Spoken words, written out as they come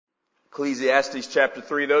Ecclesiastes chapter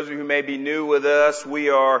 3. Those of you who may be new with us, we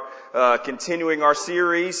are continuing our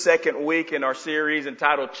series, second week in our series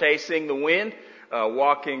entitled Chasing the Wind,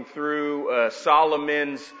 walking through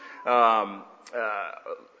Solomon's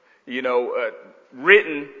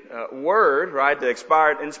written word, right,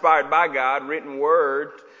 inspired by God, written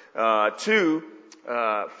word to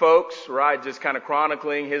folks, right, just kind of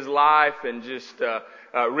chronicling his life and just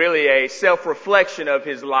really a self-reflection of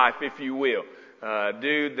his life, if you will.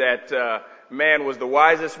 Dude that man was the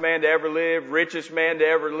wisest man to ever live, richest man to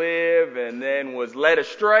ever live, and then was led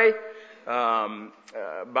astray by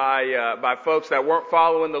folks that weren't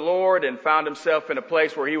following the Lord, and found himself in a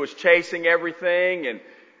place where he was chasing everything. And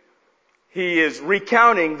he is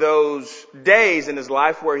recounting those days in his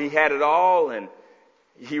life where he had it all, and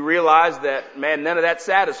he realized that, man, none of that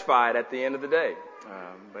satisfied at the end of the day.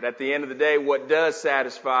 But at the end of the day, what does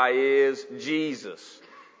satisfy is Jesus.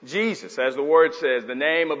 Jesus, as the word says, the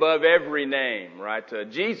name above every name, right?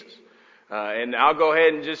 Jesus. And I'll go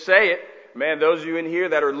ahead and just say it. Man, those of you in here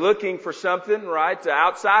that are looking for something, right,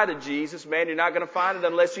 outside of Jesus, man, you're not going to find it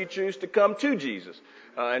unless you choose to come to Jesus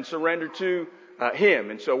and surrender to Him.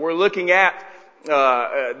 And so we're looking at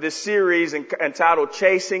this series entitled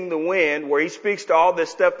Chasing the Wind, where he speaks to all this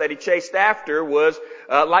stuff that he chased after was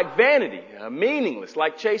like vanity, meaningless,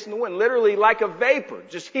 like chasing the wind, literally like a vapor,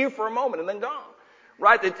 just here for a moment and then gone.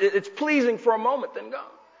 Right? It's pleasing for a moment, then gone.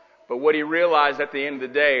 But what he realized at the end of the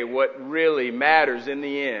day, what really matters in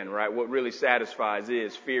the end, right? What really satisfies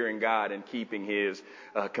is fearing God and keeping His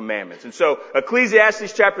commandments. And so,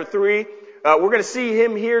 Ecclesiastes chapter 3, we're going to see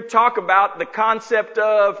him here talk about the concept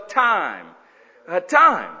of time.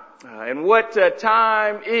 And what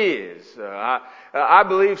time is. I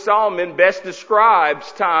believe Solomon best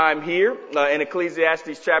describes time here in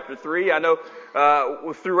Ecclesiastes chapter 3. I know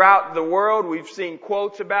throughout the world we've seen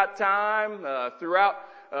quotes about time. Throughout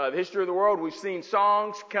the history of the world we've seen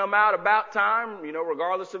songs come out about time,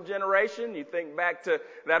 regardless of generation. You think back to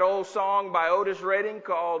that old song by Otis Redding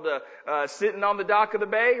called Sitting on the Dock of the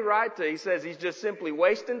Bay, right? He says he's just simply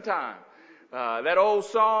wasting time. That old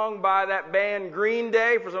song by that band Green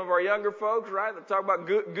Day for some of our younger folks, right? They talk about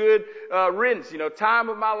good riddance, time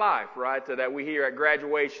of my life, right? That we hear at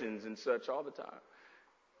graduations and such all the time,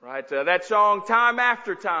 right? That song Time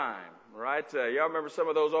After Time, right? Y'all remember some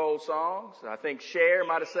of those old songs? I think Cher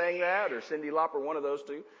might have sang that, or Cyndi Lauper, one of those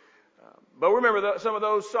two. But remember some of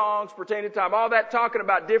those songs pertaining to time. All that talking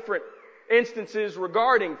about different instances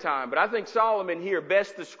regarding time. But I think Solomon here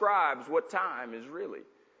best describes what time is really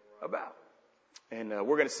about. And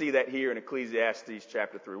we're going to see that here in Ecclesiastes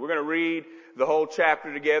chapter 3. We're going to read the whole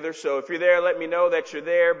chapter together. So if you're there, let me know that you're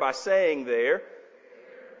there by saying there.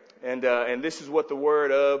 And this is what the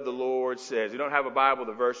word of the Lord says. If you don't have a Bible,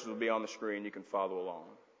 the verses will be on the screen. You can follow along.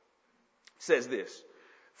 It says this: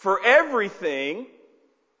 For everything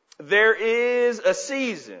there is a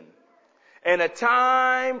season, and a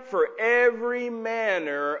time for every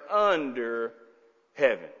manner under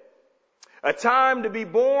heaven. A time to be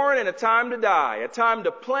born and a time to die. A time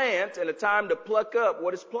to plant and a time to pluck up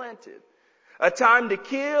what is planted. A time to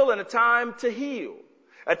kill and a time to heal.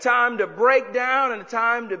 A time to break down and a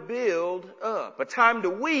time to build up. A time to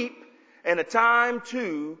weep and a time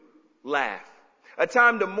to laugh. A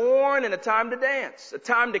time to mourn and a time to dance. A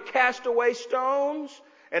time to cast away stones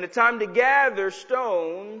and a time to gather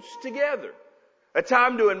stones together. A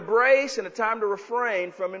time to embrace and a time to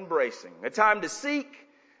refrain from embracing. A time to seek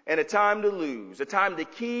and a time to lose, a time to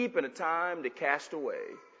keep and a time to cast away,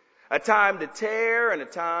 a time to tear and a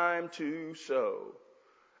time to sow,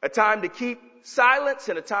 a time to keep silence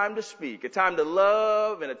and a time to speak, a time to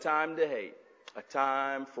love and a time to hate, a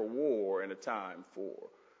time for war and a time for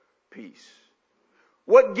peace.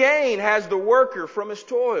 What gain has the worker from his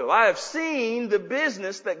toil? I have seen the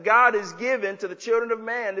business that God has given to the children of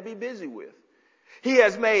man to be busy with. He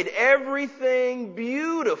has made everything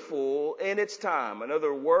beautiful in its time.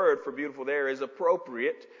 Another word for beautiful there is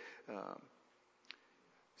appropriate.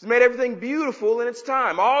 He's made everything beautiful in its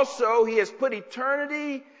time. Also, He has put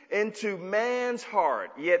eternity into man's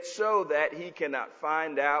heart, yet so that he cannot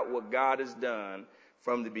find out what God has done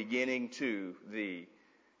from the beginning to the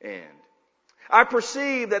end. I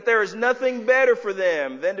perceive that there is nothing better for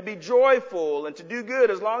them than to be joyful and to do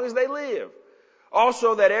good as long as they live.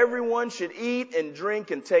 Also that everyone should eat and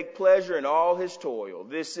drink and take pleasure in all his toil.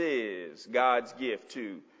 This is God's gift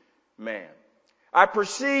to man. I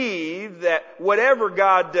perceive that whatever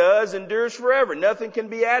God does endures forever. Nothing can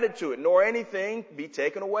be added to it, nor anything be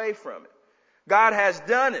taken away from it. God has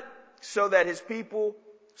done it so that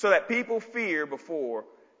people fear before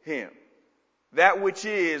Him. That which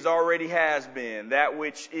is already has been. That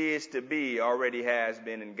which is to be already has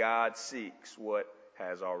been. And God seeks what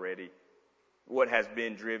has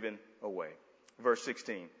been driven away. Verse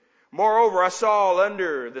 16. Moreover, I saw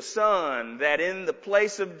under the sun that in the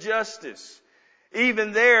place of justice,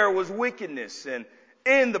 even there was wickedness, and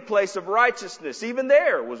in the place of righteousness, even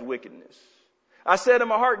there was wickedness. I said in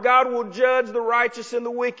my heart, God will judge the righteous and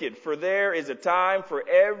the wicked, for there is a time for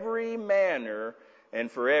every manner and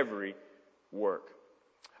for every work.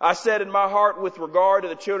 I said in my heart with regard to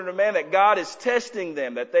the children of man that God is testing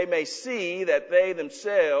them, that they may see that they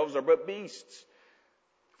themselves are but beasts.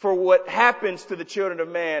 For what happens to the children of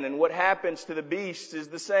man and what happens to the beasts is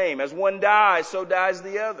the same. As one dies, so dies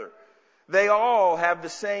the other. They all have the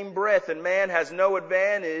same breath, and man has no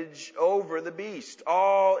advantage over the beast.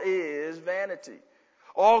 All is vanity.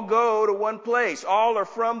 All go to one place. All are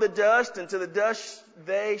from the dust, and to the dust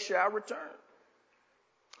they shall return.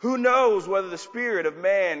 Who knows whether the spirit of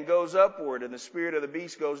man goes upward and the spirit of the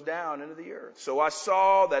beast goes down into the earth? So I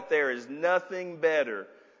saw that there is nothing better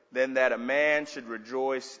than that a man should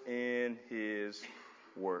rejoice in his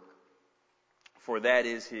work, for that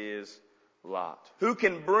is his lot. Who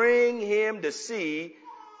can bring him to see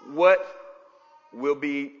what will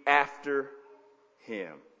be after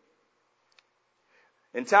him?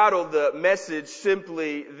 Entitled the message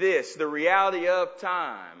simply this, the reality of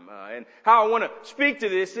time. And how I want to speak to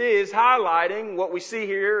this is highlighting what we see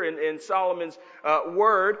here in Solomon's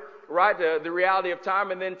word, right? The reality of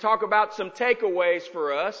time, and then talk about some takeaways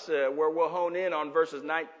for us, where we'll hone in on verses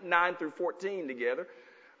 9 through 14 together.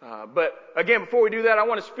 But again, before we do that, I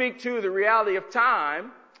want to speak to the reality of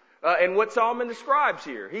time, and what Solomon describes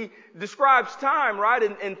here. He describes time, right,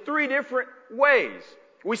 in three different ways.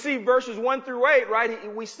 We see verses 1 through 8,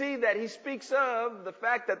 right? We see that he speaks of the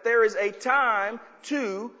fact that there is a time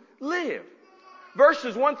to live.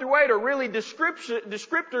 Verses 1 through 8 are really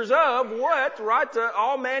descriptors of what, right,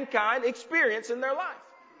 all mankind experience in their life.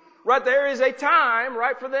 Right, there is a time,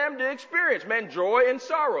 right, for them to experience, man, joy and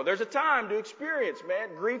sorrow. There's a time to experience, man,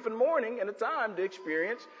 grief and mourning, and a time to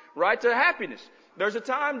experience, right, to happiness. There's a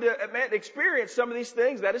time to, man, experience some of these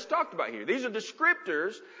things that is talked about here. These are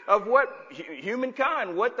descriptors of what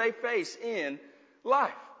humankind, what they face in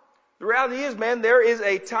life. The reality is, man, there is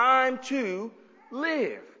a time to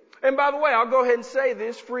live. And by the way, I'll go ahead and say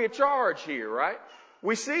this free of charge here, right?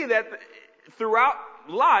 We see that throughout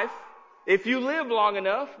life, if you live long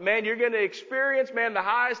enough, man, you're going to experience, man, the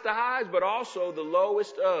highest of highs, but also the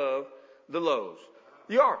lowest of the lows.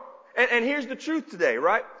 You are. And here's the truth today,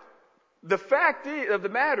 right? The fact of the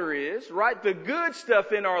matter is, right, the good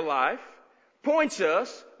stuff in our life points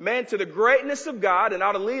us, man, to the greatness of God and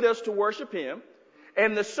ought to lead us to worship Him.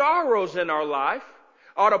 And the sorrows in our life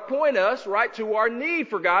ought to point us, right, to our need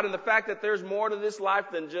for God and the fact that there's more to this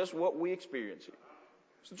life than just what we experience here.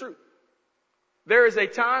 It's the truth. There is a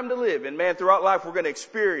time to live, and man, throughout life we're going to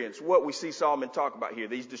experience what we see Solomon talk about here,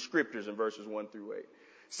 these descriptors in verses 1 through 8.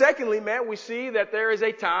 Secondly, man, we see that there is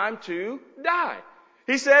a time to die.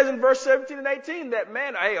 He says in verse 17 and 18 that,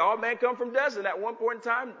 man, hey, all men come from dust, and at one point in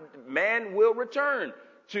time, man will return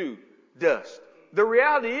to dust. The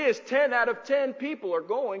reality is 10 out of 10 people are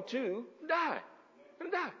going to die.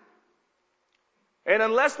 Going to die. And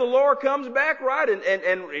unless the Lord comes back, right,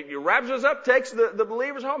 and wraps us up, takes the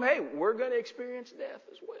believers home, hey, we're going to experience death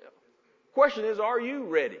as well. Question is, are you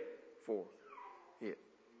ready for it?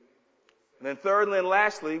 And then thirdly and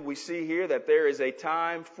lastly, we see here that there is a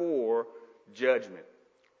time for judgment.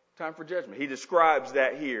 Time for judgment. He describes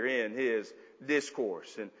that here in his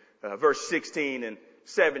discourse in verse 16 and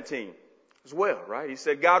 17 as well, right? He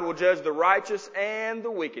said, God will judge the righteous and the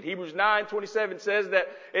wicked. Hebrews 9:27 says that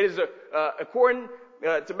it is according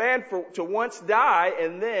to man to once die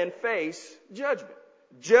and then face judgment.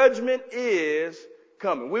 Judgment is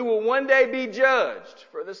coming. We will one day be judged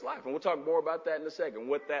for this life. And we'll talk more about that in a second,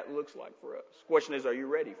 what that looks like for us. The question is, are you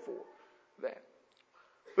ready for that?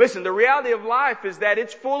 Listen, the reality of life is that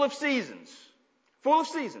it's full of seasons. Full of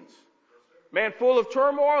seasons. Man, full of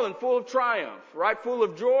turmoil and full of triumph, right? Full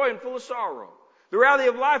of joy and full of sorrow. The reality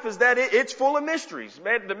of life is that it's full of mysteries.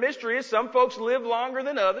 Man, the mystery is some folks live longer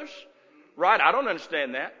than others, right? I don't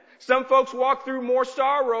understand that. Some folks walk through more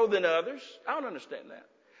sorrow than others. I don't understand that.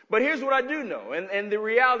 But here's what I do know, and the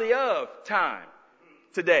reality of time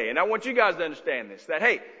today. And I want you guys to understand this, that,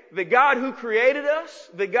 hey, the God who created us,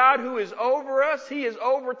 the God who is over us, He is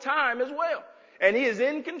over time as well. And He is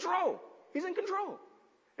in control. He's in control.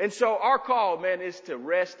 And so our call, man, is to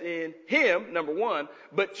rest in Him, number one.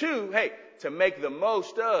 But two, hey, to make the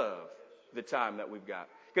most of the time that we've got.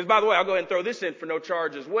 Because, by the way, I'll go ahead and throw this in for no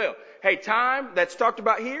charge as well. Hey, time that's talked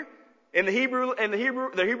about here, In the Hebrew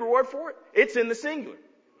word for it, it's in the singular.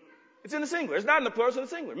 It's in the singular. It's not in the plural, it's in the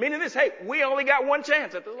singular. Meaning this, hey, we only got one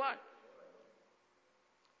chance at this life.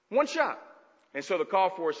 One shot. And so the call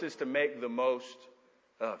for us is to make the most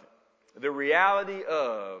of it. The reality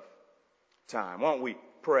of time. Why don't we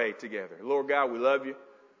pray together? Lord God, we love you.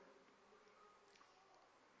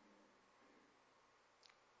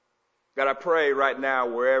 God, I pray right now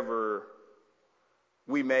wherever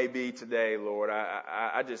we may be today, Lord,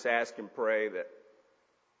 I just ask and pray that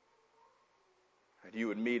you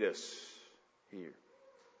would meet us here.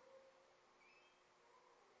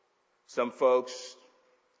 Some folks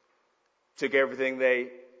took everything they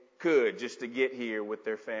could just to get here with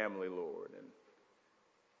their family, Lord. And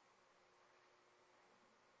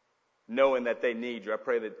knowing that they need you, I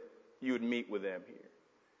pray that you would meet with them here.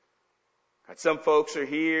 God, some folks are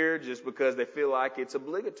here just because they feel like it's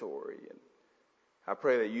obligatory. And I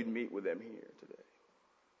pray that you'd meet with them here today.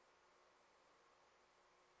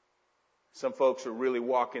 Some folks are really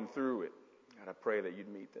walking through it. God, I pray that you'd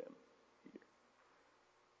meet them here.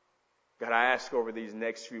 God, I ask over these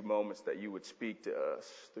next few moments that you would speak to us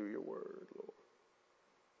through your word, Lord.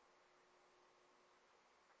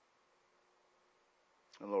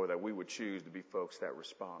 And Lord, that we would choose to be folks that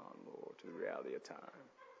respond, Lord, to the reality of time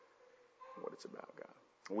and what it's about,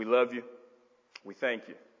 God. We love you. We thank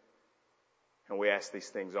you. And we ask these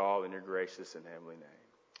things all in your gracious and heavenly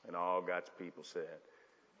name. And all God's people said,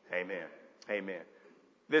 amen. Amen.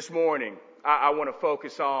 This morning, I want to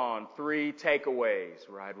focus on 3 takeaways,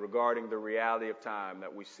 right, regarding the reality of time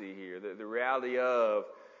that we see here. The reality of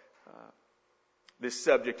this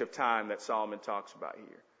subject of time that Solomon talks about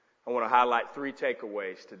here. I want to highlight 3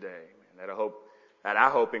 takeaways today, man, that I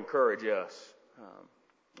hope encourage us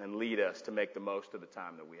and lead us to make the most of the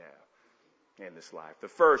time that we have in this life. The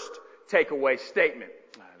first takeaway statement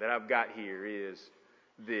that I've got here is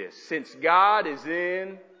this: since God is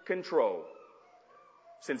in control,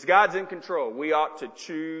 we ought to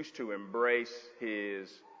choose to embrace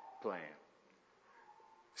his plan.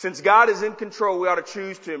 Since God is in control, we ought to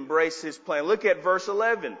choose to embrace his plan. Look at verse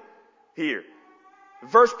 11 here. The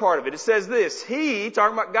first part of it, it says this: he,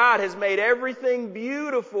 talking about God, has made everything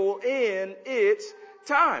beautiful in its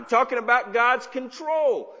time. Talking about God's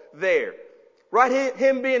control there. Right?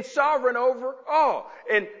 Him being sovereign over all.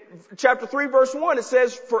 In chapter 3, verse 1, it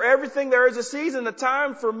says, for everything there is a season, a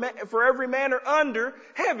time for every manner under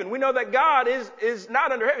heaven. We know that God is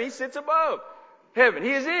not under heaven. He sits above heaven.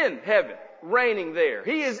 He is in heaven, reigning there.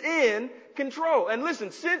 He is in control. And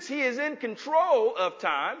listen, since he is in control of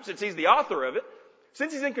time, since he's the author of it,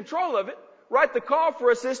 since he's in control of it, right, the call for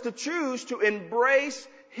us is to choose to embrace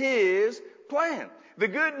his plan. The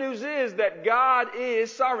good news is that God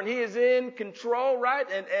is sovereign. He is in control, right?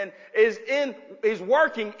 And is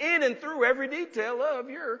working in and through every detail of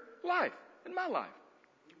your life and my life.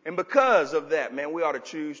 And because of that, man, we ought to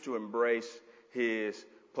choose to embrace his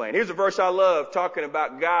plan. Here's a verse I love talking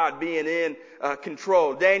about God being in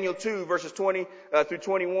control. Daniel 2, verses 20 through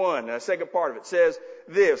 21. Second part of it says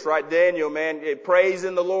this, right? Daniel, man, prays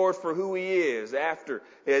in the Lord for who he is after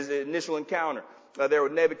his initial encounter there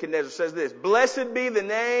with Nebuchadnezzar. Says this: blessed be the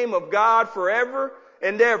name of God forever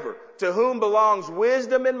and ever, to whom belongs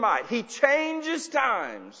wisdom and might. He changes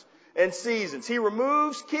times and seasons. He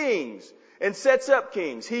removes kings and sets up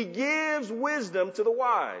kings. He gives wisdom to the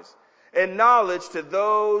wise and knowledge to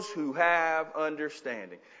those who have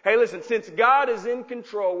understanding. Hey, listen, since God is in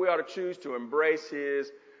control, we ought to choose to embrace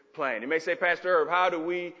his plan. You may say, Pastor Irv, how do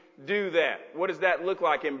we do that? What does that look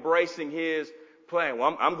like, embracing his plan?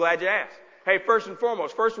 Well, I'm glad you asked. Hey, first and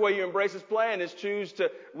foremost, first way you embrace his plan is choose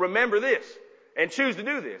to remember this and choose to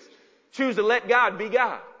do this. Choose to let God be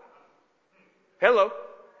God. Hello.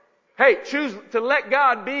 Hey, choose to let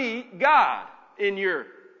God be God in your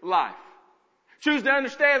life. Choose to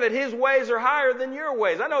understand that his ways are higher than your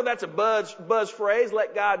ways. I know that's a buzz phrase,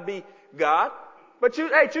 let God be God. But choose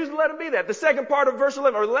to let him be that. The second part of verse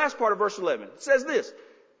 11, or the last part of verse 11, says this: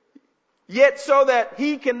 yet so that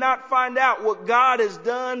he cannot find out what God has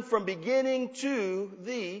done from beginning to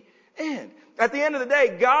the end. At the end of the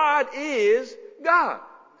day, God is God.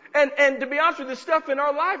 And to be honest with you, the stuff in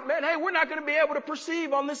our life, man, hey, we're not going to be able to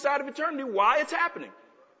perceive on this side of eternity why it's happening,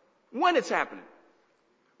 when it's happening.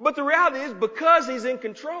 But the reality is, because he's in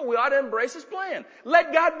control, we ought to embrace his plan.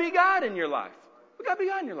 Let God be God in your life. Let God be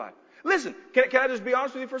God in your life. Listen, can I just be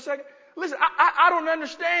honest with you for a second? Listen, I don't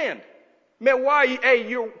understand, man, why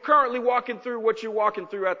you're currently walking through what you're walking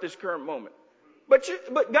through at this current moment. But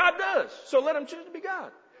God does. So let him choose to be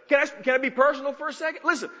God. Can I be personal for a second?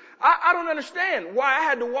 Listen, I don't understand why I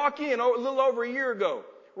had to walk in a little over a year ago,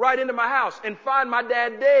 right into my house, and find my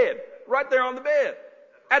dad dead right there on the bed.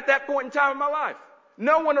 at that point in time in my life.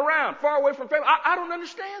 No one around, far away from family. I don't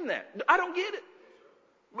understand that. I don't get it.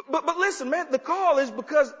 But listen, man, the call is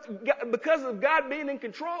because of God being in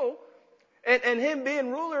control and Him being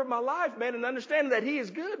ruler of my life, man, and understanding that He is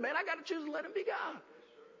good, man, I got to choose to let Him be God.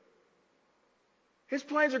 His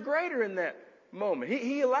plans are greater in that moment.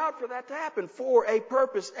 He allowed for that to happen for a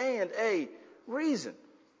purpose and a reason.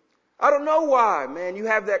 I don't know why, man, you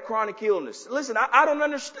have that chronic illness. Listen, I don't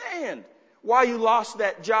understand why you lost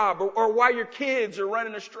that job or why your kids are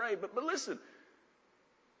running astray. But listen,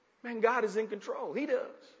 man, God is in control. He does.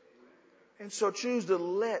 And so choose to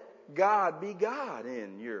let God be God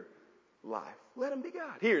in your life. Let Him be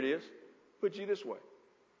God. Here it is. Put you this way.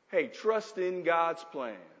 Hey, trust in God's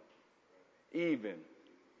plan, even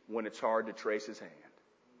when it's hard to trace His hand.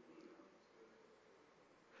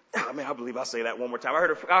 I mean, I believe I'll say that one more time. I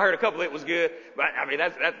heard a couple. It was good, but I mean,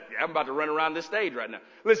 I'm about to run around this stage right now.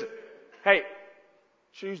 Listen, hey,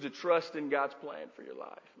 choose to trust in God's plan for your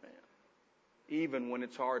life, man. Even when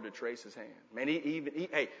it's hard to trace His hand, man.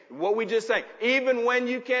 Hey, what we just sang. Even when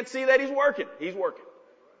you can't see that He's working, He's working.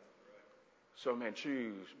 So, man,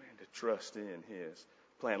 choose, man, to trust in His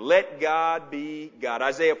plan. Let God be God.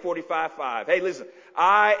 Isaiah 45:5. Hey, listen,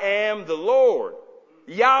 I am the Lord,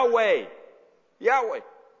 Yahweh,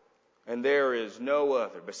 and there is no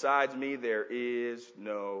other. Besides me, there is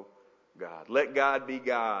no God. Let God be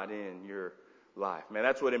God in your life. Man,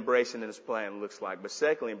 that's what embracing His plan looks like. But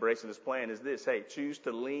secondly, embracing His plan is this. Hey, choose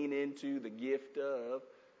to lean into the gift of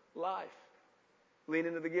life. Lean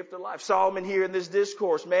into the gift of life. Solomon here in this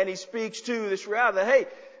discourse, man, he speaks to this reality that, hey,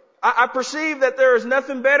 I perceive that there is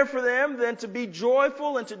nothing better for them than to be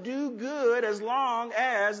joyful and to do good as long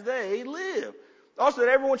as they live. Also, that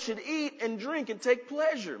everyone should eat and drink and take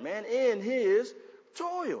pleasure, man, in his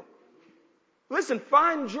toil. Listen,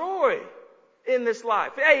 find joy in this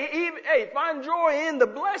life. Hey, find joy in the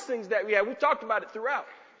blessings that we have. We talked about it throughout.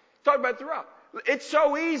 It's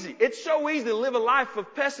so easy. It's so easy to live a life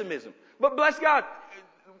of pessimism. But bless God,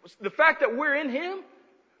 the fact that we're in Him,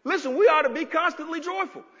 listen, we ought to be constantly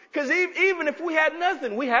joyful. Because even if we had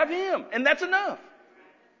nothing, we have Him, and that's enough.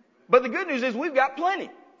 But the good news is we've got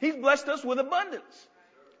plenty. He's blessed us with abundance.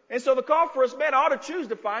 And so the call for us, man, ought to choose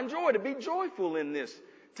to find joy, to be joyful in this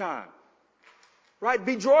time. Right?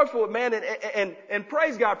 Be joyful, man, and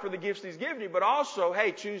praise God for the gifts He's given you, but also,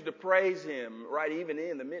 hey, choose to praise Him, right, even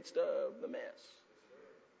in the midst of the mess.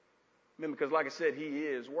 Man, because like I said, He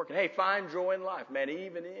is working. Hey, find joy in life, man,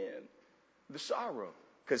 even in the sorrow,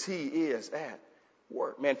 because He is at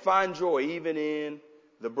work. Man, find joy even in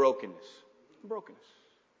the brokenness.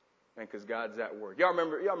 Man, because God's at work. Y'all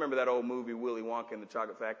remember that old movie, Willy Wonka and the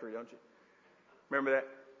Chocolate Factory, don't you? Remember that?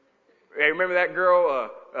 Hey, remember that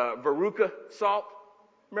girl, Veruca Salt?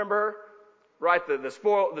 Remember her? Right, the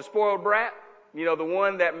spoiled brat? You know, the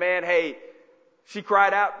one that, man, hey, she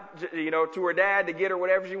cried out, you know, to her dad to get her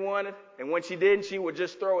whatever she wanted. And when she didn't, she would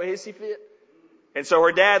just throw a hissy fit. And so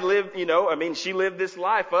her dad lived, she lived this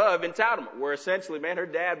life of entitlement, where essentially, man, her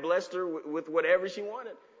dad blessed her with whatever she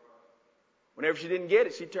wanted. Whenever she didn't get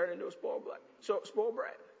it, she turned into a spoiled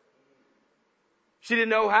brat. She didn't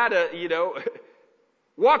know how to,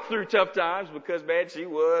 walk through tough times because, man, she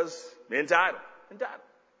was entitled.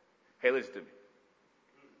 Hey, listen to me.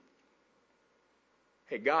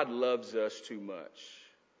 Hey, God loves us too much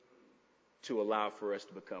to allow for us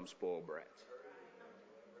to become spoiled brats.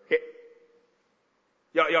 Hey,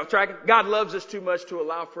 y'all tracking? God loves us too much to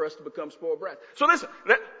allow for us to become spoiled brats. So listen,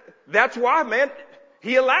 that's why, man,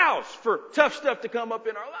 He allows for tough stuff to come up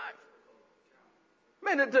in our life.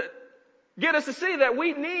 Man, to get us to see that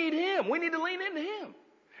we need Him. We need to lean into Him.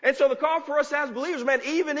 And so the call for us as believers, man,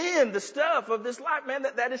 even in the stuff of this life, man,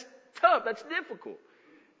 that is tough, that's difficult.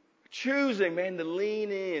 Choosing, man, to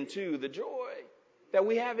lean into the joy that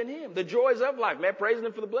we have in Him. The joys of life, man, praising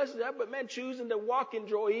Him for the blessings, but man, choosing to walk in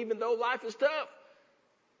joy even though life is tough.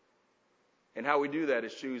 And how we do that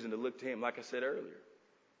is choosing to look to Him, like I said earlier.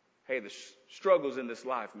 Hey, the struggles in this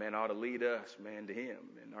life, man, ought to lead us, man, to Him.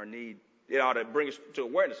 And our need, it ought to bring us to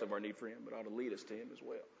awareness of our need for Him, but ought to lead us to Him as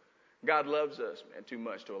well. God loves us, man, too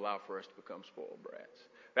much to allow for us to become spoiled brats.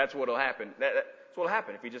 That's what'll happen. That's what'll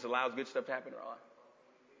happen if He just allows good stuff to happen in our life.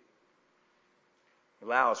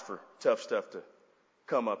 Allows for tough stuff to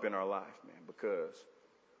come up in our life, man, because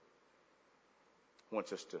He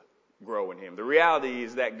wants us to grow in Him. The reality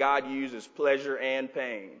is that God uses pleasure and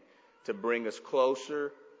pain to bring us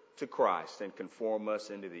closer to Christ and conform us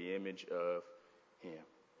into the image of Him.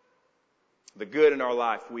 The good in our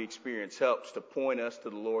life we experience helps to point us to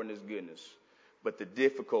the Lord and His goodness, but the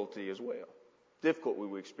difficulty as well, difficulty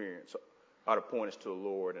we experience ought to point us to the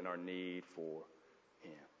Lord and our need for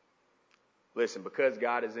Him. Listen, because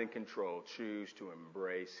God is in control, choose to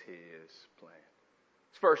embrace his plan.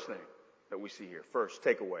 It's the first thing that we see here. First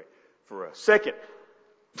takeaway for us. Second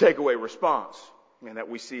takeaway response, and that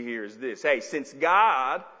we see here is this. Hey, since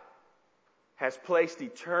God has placed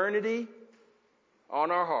eternity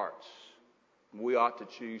on our hearts, we ought to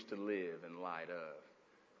choose to live in light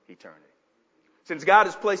of eternity. Since God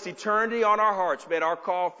has placed eternity on our hearts, man, our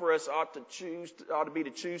call for us ought to be to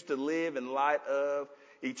choose to live in light of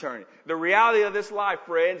eternity. The reality of this life,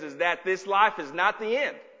 friends, is that this life is not the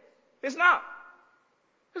end. It's not.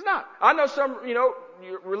 It's not. I know some,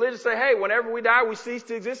 religions say, hey, whenever we die, we cease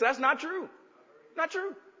to exist. That's not true. Not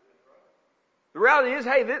true. The reality is,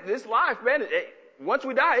 hey, this life, man, once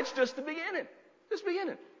we die, it's just the beginning. Just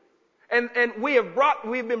beginning. And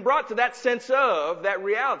we've been brought to that sense of that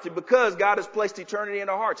reality because God has placed eternity in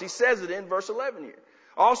our hearts. He says it in verse 11 here.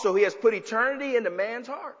 Also, he has put eternity into man's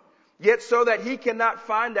heart, yet so that he cannot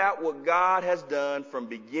find out what God has done from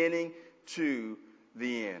beginning to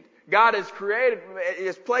the end. God has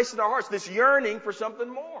placed in our hearts this yearning for something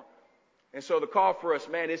more. And so the call for us,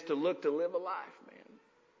 man, is to look to live a life, man,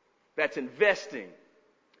 that's investing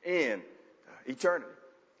in eternity.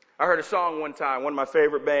 I heard a song one time, one of my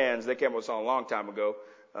favorite bands, they came up with a song a long time ago.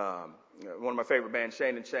 One of my favorite bands,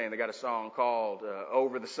 Shane and Shane, they got a song called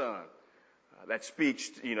Over the Sun. That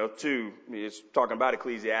speaks, it's talking about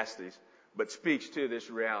Ecclesiastes, but speaks to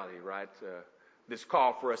this reality, right? This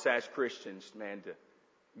call for us as Christians, man, to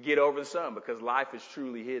get over the sun because life is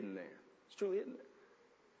truly hidden there. It's truly hidden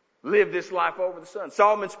there. Live this life over the sun.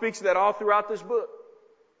 Solomon speaks of that all throughout this book.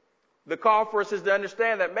 The call for us is to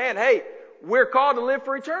understand that, man, hey, we're called to live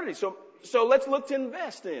for eternity. So let's look to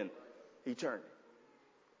invest in eternity.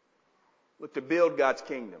 Look to build God's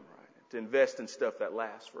kingdom, right? To invest in stuff that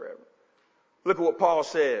lasts forever. Look at what Paul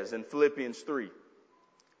says in Philippians 3,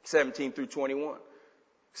 17 through 21. It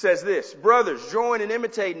says this, brothers, join in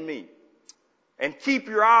imitating me and keep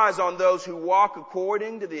your eyes on those who walk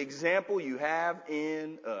according to the example you have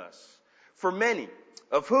in us. For many,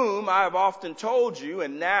 of whom I have often told you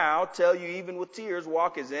and now tell you even with tears,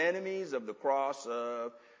 walk as enemies of the cross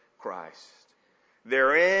of Christ.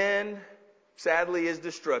 Their end, sadly, is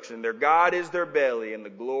destruction. Their God is their belly and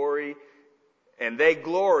they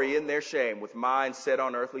glory in their shame with minds set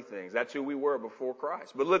on earthly things. That's who we were before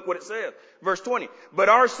Christ. But look what it says. Verse 20. But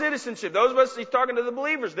our citizenship, those of us, he's talking to the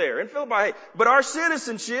believers there in Philippi. Hey, but our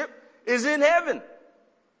citizenship is in heaven.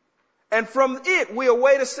 And from it we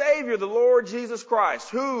await a Savior, the Lord Jesus Christ,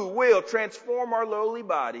 who will transform our lowly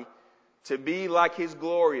body to be like his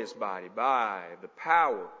glorious body by the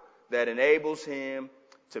power that enables him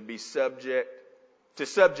to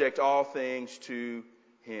subject all things to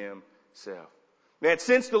himself. Man,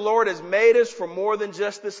 since the Lord has made us for more than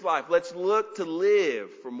just this life, let's look to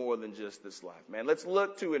live for more than just this life. Man, let's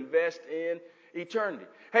look to invest in eternity.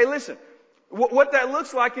 Hey, listen, what that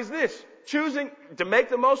looks like is this. Choosing to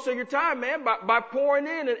make the most of your time, man, by pouring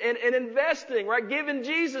in and investing, right? Giving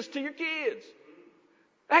Jesus to your kids.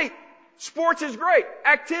 Hey, sports is great.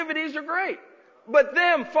 Activities are great. But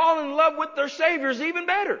them falling in love with their Savior is even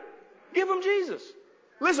better. Give them Jesus.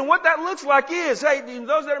 Listen, what that looks like is, hey,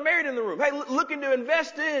 those that are married in the room, hey, looking to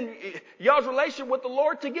invest in y'all's relationship with the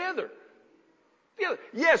Lord together.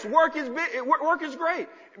 Yes, work is great.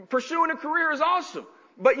 Pursuing a career is awesome.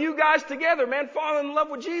 But you guys together, man, falling in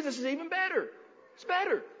love with Jesus is even better. It's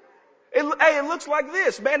better. It looks like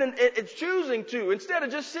this, man, and it's choosing to, instead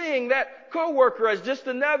of just seeing that coworker as just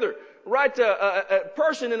another, right, a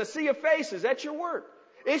person in a sea of faces at your work.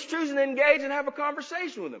 It's choosing to engage and have a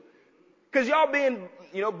conversation with them. Because y'all being,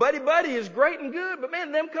 buddy is great and good, but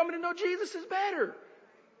man, them coming to know Jesus is better.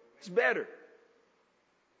 It's better.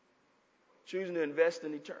 Choosing to invest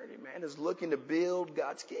in eternity, man, is looking to build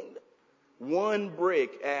God's kingdom. One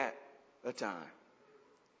brick at a time.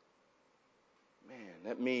 Man,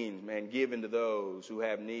 that means, man, giving to those who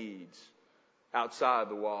have needs outside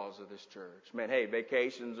the walls of this church. Man, hey,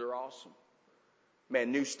 vacations are awesome.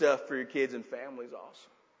 Man, new stuff for your kids and family is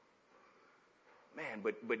awesome. Man,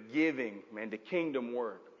 but giving, man, to kingdom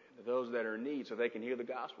work, man, to those that are in need so they can hear the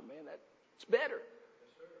gospel, man, that's better.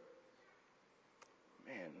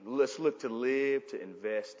 Man, let's look to live, to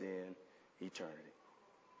invest in eternity.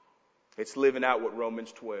 It's living out what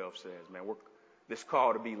Romans 12 says, man. We're this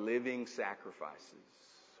call to be living sacrifices,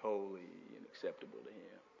 holy and acceptable to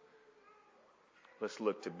him. Let's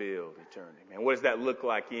look to build eternity, man. What does that look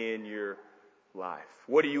like in your life?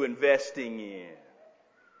 What are you investing in?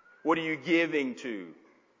 What are you giving to?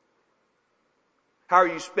 How are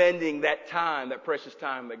you spending that time, that precious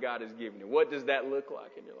time that God has given you? What does that look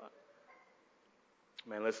like in your life?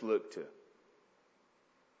 Man, let's look to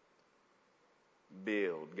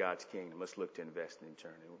build God's kingdom. Let's look to invest in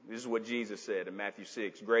eternity. This is what Jesus said in Matthew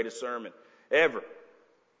 6, greatest sermon ever.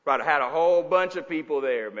 Right, had a whole bunch of people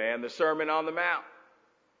there, man. The Sermon on the Mount.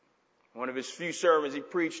 One of his few sermons he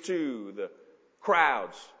preached to the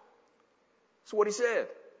crowds. That's what he said.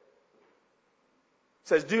 It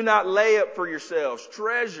says, do not lay up for yourselves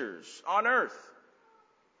treasures on earth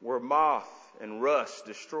where moth and rust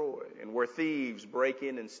destroy and where thieves break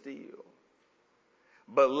in and steal.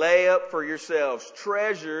 But lay up for yourselves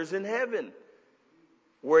treasures in heaven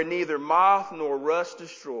where neither moth nor rust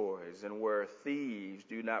destroys and where thieves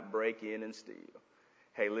do not break in and steal.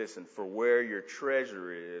 Hey, listen, for where your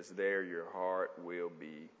treasure is, there your heart will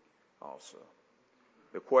be also.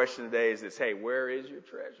 The question today is this, hey, where is your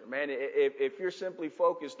treasure? Man, if you're simply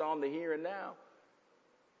focused on the here and now,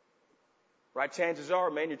 right, chances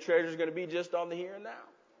are, man, your treasure is going to be just on the here and now.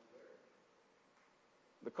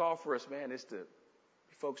 The call for us, man, is to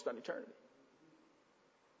be focused on eternity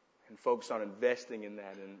and focus on investing in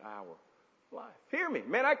that in our life. Hear me,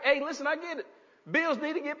 man. Hey, listen, I get it. Bills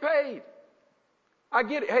need to get paid. I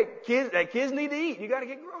get it. Hey, kids need to eat. You got to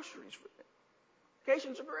get groceries for them.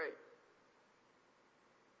 Vacations are great.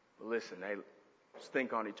 But listen, hey, just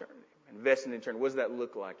think on eternity. Invest in eternity. What does that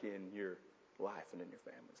look like in your life and in your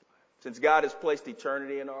family's life? Since God has placed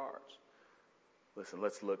eternity in our hearts, listen,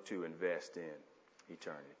 let's look to invest in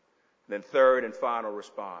eternity. Then third and final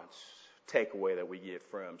response, takeaway that we get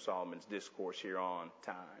from Solomon's discourse here on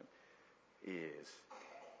time is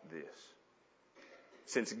this.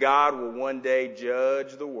 Since God will one day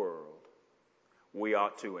judge the world, we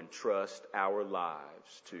ought to entrust our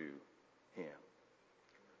lives to Him.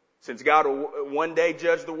 Since God will one day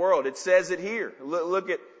judge the world, it says it here. Look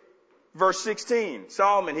at verse 16.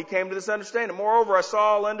 Solomon, he came to this understanding. Moreover, I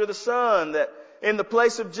saw under the sun that in the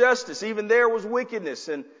place of justice, even there was wickedness,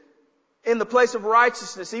 and in the place of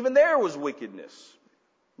righteousness, even there was wickedness.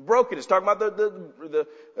 Brokenness, talking about the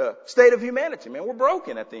state of humanity, man. We're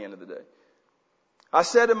broken at the end of the day. I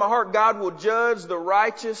said in my heart, God will judge the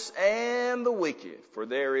righteous and the wicked, for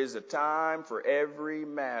there is a time for every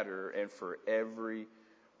matter and for every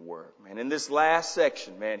work, man. In this last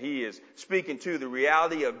section, man, he is speaking to the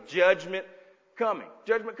reality of judgment coming.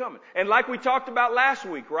 Judgment coming. And like we talked about last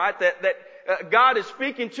week, right, that God is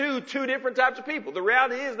speaking to two different types of people. The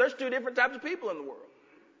reality is there's two different types of people in the world.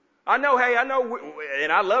 I know,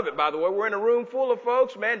 and I love it, by the way. We're in a room full of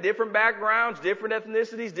folks, man, different backgrounds, different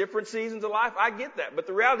ethnicities, different seasons of life. I get that. But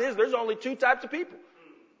the reality is there's only two types of people.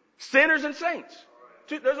 Sinners and saints.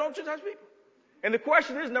 There's only two types of people. And the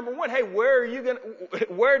question is, number one, hey, where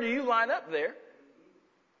do you line up there?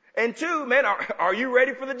 And two, man, are you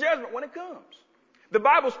ready for the judgment when it comes? The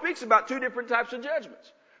Bible speaks about two different types of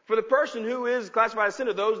judgments. For the person who is classified as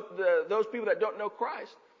sinner, those people that don't know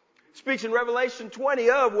Christ, speaks in Revelation 20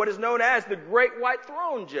 of what is known as the Great White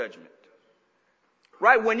Throne Judgment.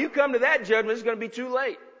 Right? When you come to that judgment, it's going to be too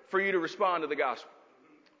late for you to respond to the gospel.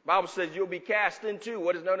 The Bible says you'll be cast into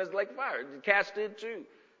what is known as the lake of fire. Cast into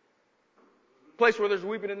a place where there's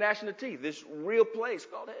weeping and gnashing of teeth. This real place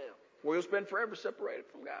called hell, where you'll spend forever separated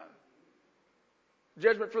from God.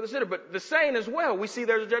 Judgment for the sinner. But the saint as well, we see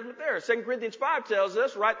there's a judgment there. 2 Corinthians 5 tells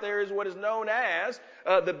us, right there is what is known as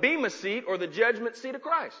the bema seat or the judgment seat of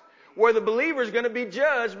Christ, where the believer is going to be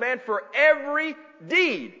judged, man, for every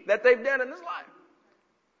deed that they've done in this life.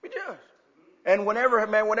 Be judged. And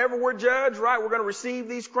whenever we're judged, right, we're going to receive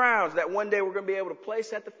these crowns that one day we're going to be able to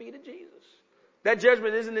place at the feet of Jesus. That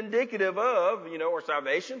judgment isn't indicative of, our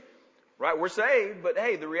salvation, right? We're saved, but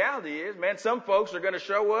hey, the reality is, man, some folks are going to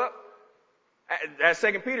show up, as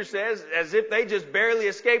 2 Peter says, as if they just barely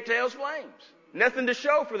escaped hell's flames. Nothing to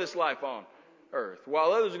show for this life on earth.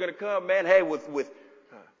 While others are going to come, man, hey, with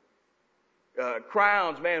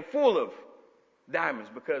crowns, man, full of diamonds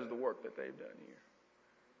because of the work that they've done here.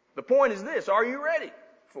 The point is this, are you ready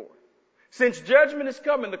for it? Since judgment is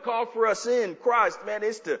coming, the call for us in Christ, man,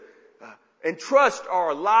 is to entrust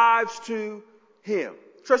our lives to Him.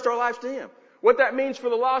 Trust our lives to Him. What that means for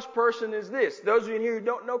the lost person is this. Those of you in here who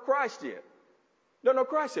don't know Christ yet.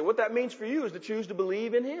 What that means for you is to choose to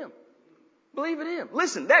believe in Him. Believe in Him.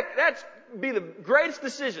 Listen, that's be the greatest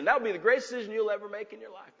decision. That will be the greatest decision you'll ever make in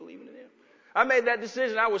your life, believing in Him. I made that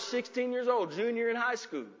decision. I was 16 years old, junior in high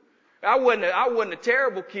school. I wasn't a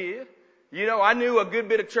terrible kid. I knew a good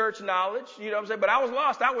bit of church knowledge, but I was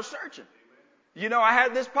lost. I was searching. I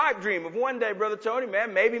had this pipe dream of one day, Brother Tony,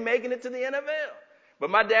 man, maybe making it to the NFL. But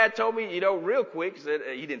my dad told me, real quick,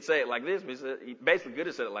 he didn't say it like this, but he basically could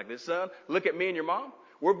have said it like this. Son, look at me and your mom.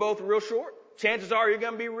 We're both real short. Chances are you're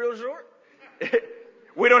going to be real short.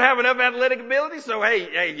 We don't have enough athletic ability, so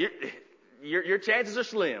hey, your chances are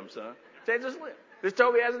slim, son. Chances are slim. Just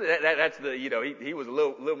told me that's the, he was a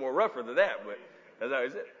little more rougher than that, but that's how he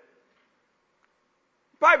said it.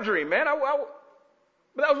 Pipe dream, man.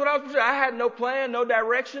 But that was what I was pursuing. I had no plan, no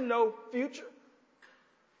direction, no future.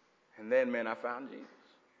 And then, man, I found Jesus.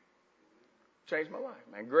 Changed my life,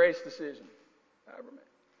 man. Greatest decision I ever made.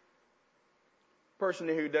 Person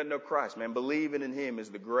who doesn't know Christ, man, believing in him is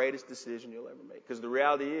the greatest decision you'll ever make. Because the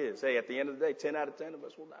reality is, hey, at the end of the day, 10 out of 10 of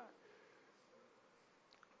us will die.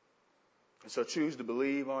 And so choose to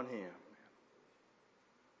believe on him.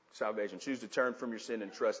 Salvation. Choose to turn from your sin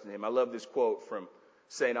and trust in him. I love this quote from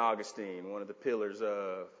St. Augustine, one of the pillars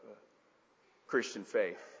of Christian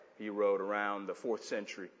faith. He wrote around the 4th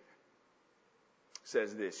century.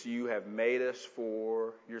 Says this: you have made us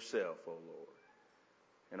for yourself, O Lord,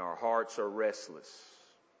 and our hearts are restless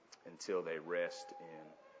until they rest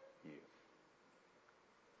in you.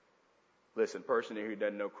 Listen, person who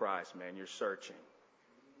doesn't know Christ, man, you're searching,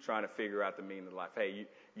 trying to figure out the meaning of life. Hey,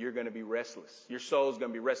 you're going to be restless. Your soul's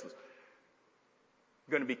going to be restless.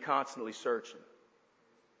 You're going to be constantly searching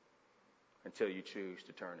until you choose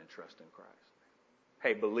to turn and trust in Christ.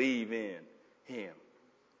 Hey, believe in him.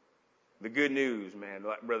 The good news, man,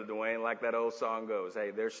 like Brother Dwayne, like that old song goes,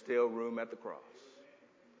 hey, there's still room at the cross.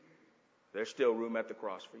 There's still room at the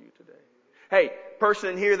cross for you today. Hey,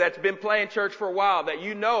 person here that's been playing church for a while that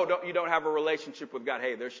you don't have a relationship with God.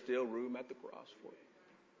 Hey, there's still room at the cross for you.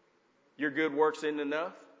 Your good works isn't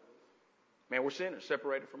enough. Man, we're sinners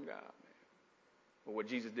separated from God, man. But what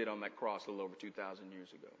Jesus did on that cross a little over 2,000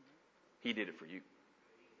 years ago, he did it for you.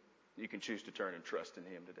 You can choose to turn and trust in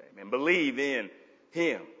him today, man. Believe in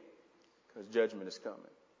him, because judgment is coming.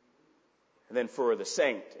 And then for the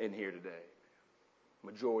saint in here today,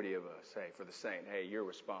 majority of us, hey, for the saint, hey, your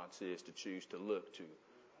response is to choose to look to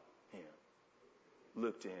him.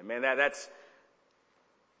 Look to him. Man, that's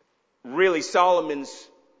really Solomon's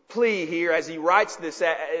plea here as he writes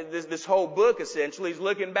this whole book, essentially. He's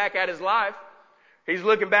looking back at his life. He's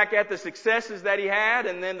looking back at the successes that he had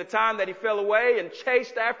and then the time that he fell away and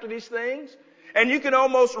chased after these things. And you can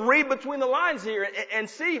almost read between the lines here and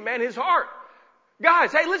see, man, his heart.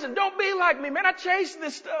 Guys, hey, listen, don't be like me, man. I chased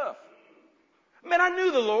this stuff. Man, I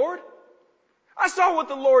knew the Lord. I saw what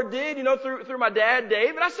the Lord did, through my dad,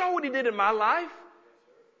 David. I saw what he did in my life.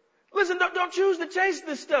 Listen, don't choose to chase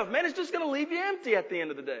this stuff, man. It's just going to leave you empty at the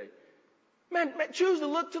end of the day. Man, choose to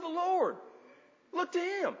look to the Lord. Look to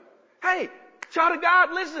him. Hey, child of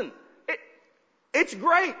God, listen. It's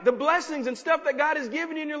great, the blessings and stuff that God has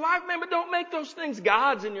given you in your life, man, but don't make those things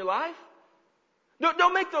gods in your life.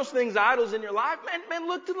 Don't make those things idols in your life. Man,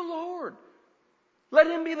 look to the Lord. Let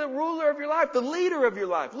him be the ruler of your life, the leader of your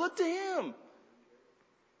life. Look to him.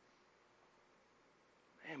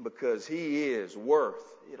 Man, because he is worth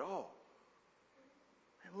it all.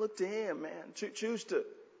 And look to him, man. Choose to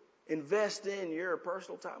invest in your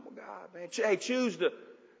personal time with God, man. Hey, choose to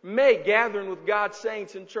make gathering with God's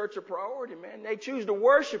saints in church a priority, man. They choose to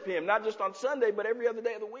worship him, not just on Sunday, but every other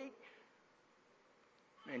day of the week.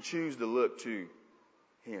 Man, choose to look to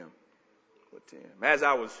him. Look to him. As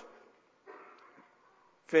I was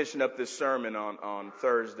finishing up this sermon on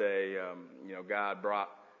Thursday, God brought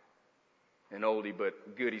an oldie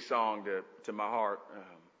but goodie song to my heart.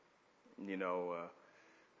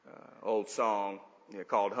 Old song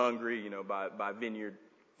called Hungry, by Vineyard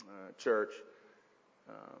Church.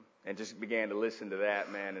 And just began to listen to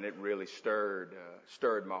that, man, and it really stirred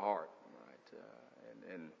my heart, right?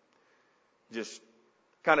 And just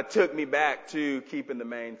kind of took me back to keeping the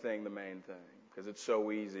main thing, because it's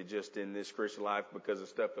so easy just in this Christian life, because of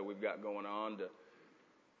stuff that we've got going on, to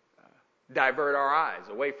divert our eyes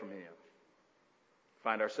away from him.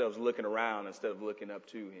 Find ourselves looking around instead of looking up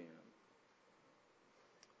to him.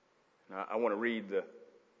 Now, I want to read the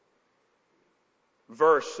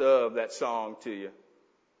verse of that song to you.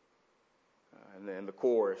 And then the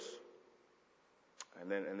chorus, and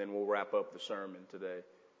then we'll wrap up the sermon today. It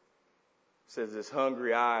says this: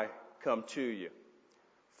 hungry I come to you,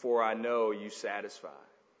 for I know you satisfy.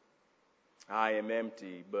 I am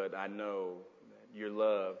empty, but I know that your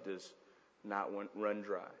love does not run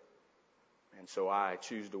dry. And so I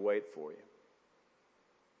choose to wait for you.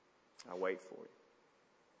 I wait for you.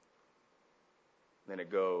 Then it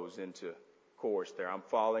goes into chorus there. I'm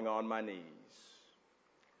falling on my knees,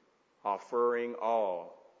 offering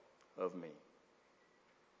all of me.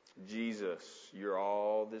 Jesus, you're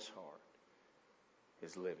all this heart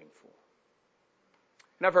is living for.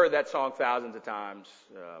 And I've heard that song thousands of times.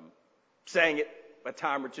 Sang it a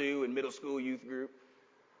time or two in middle school youth group.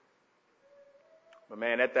 But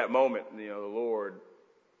man, at that moment, the Lord,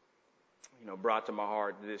 brought to my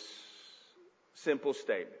heart this simple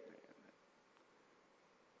statement.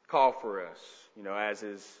 call for us, as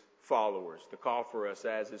his followers, the call for us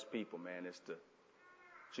as his people, man, is to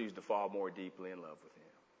choose to fall more deeply in love with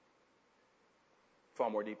him. Fall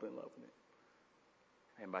more deeply in love with him.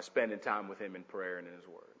 And by spending time with him in prayer and in his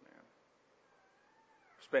word, man.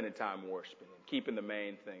 Spending time worshiping him. Keeping the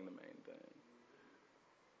main thing the main thing.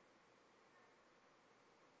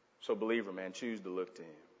 So believer, man, choose to look to him.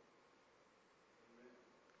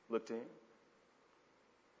 Look to him.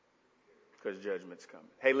 Because judgment's coming.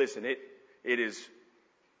 Hey, listen, it is,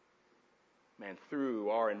 man, through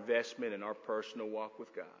our investment in our personal walk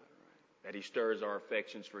with God, right, that he stirs our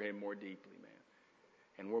affections for him more deeply, man.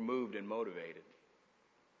 And we're moved and motivated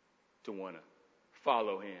to want to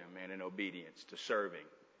follow him, man, in obedience to serving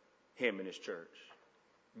him and his church,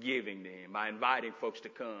 giving to him, by inviting folks to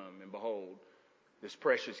come and behold this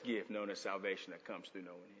precious gift known as salvation that comes through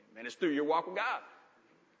knowing him. And it's through your walk with God.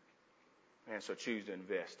 And so choose to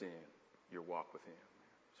invest in your walk with him.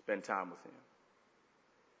 Spend time with him.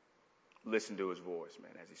 Listen to his voice,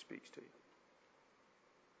 man, as he speaks to you.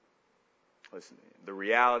 Listen to him. The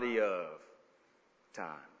reality of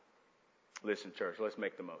time. Listen, church, let's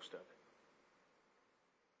make the most of it.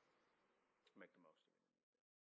 Make the most of it.